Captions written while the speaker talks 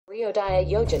Suryodaya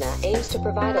Yojana aims to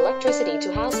provide electricity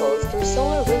to households through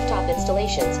solar rooftop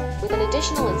installations, with an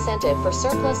additional incentive for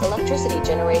surplus electricity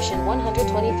generation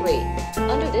 123.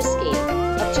 Under this scheme,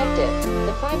 objective,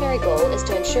 the primary goal is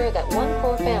to ensure that 1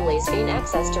 crore families gain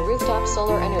access to rooftop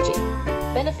solar energy.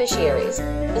 Beneficiaries.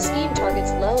 The scheme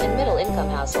targets low and middle income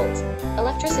households.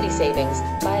 Electricity savings.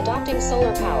 By adopting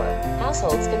solar power,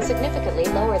 households can significantly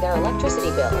lower their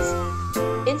electricity bills.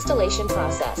 Installation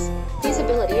process.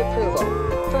 Feasibility approval.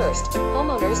 First,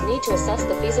 homeowners need to assess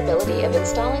the feasibility of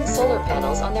installing solar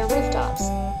panels on their rooftops.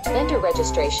 Vendor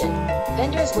registration.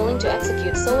 Vendors willing to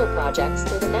execute solar projects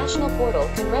through the national portal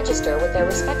can register with their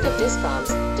respective discoms,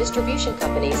 distribution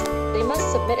companies. They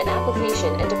must submit an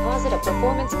application and deposit a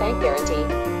performance bank guarantee,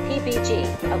 PBG,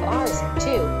 of Rs.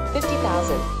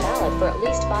 50,000, valid for at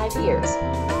least 5 years.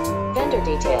 Vendor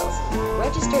details.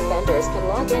 Registered vendors can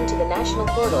log into the national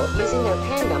portal using their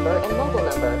PAN number and mobile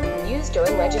number, used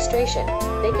during registration.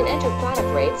 They can enter product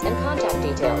rates and contact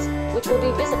details, which will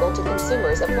be visible to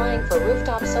consumers applying for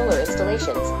rooftop solar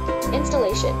installations.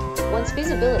 Installation. Once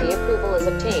feasibility approval is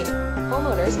obtained,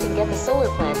 homeowners can get the solar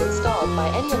plant installed by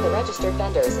any of the registered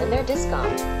vendors and their discom.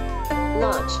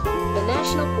 Launch. The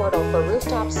national portal for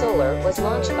rooftop solar was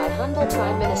launched by Honorable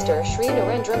Prime Minister Shri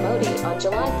Narendra Modi on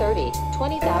July 30,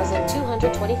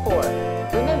 2024.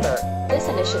 Remember, this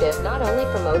initiative not only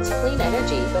promotes clean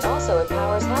energy but also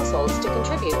empowers households to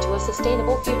contribute to a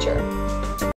sustainable future.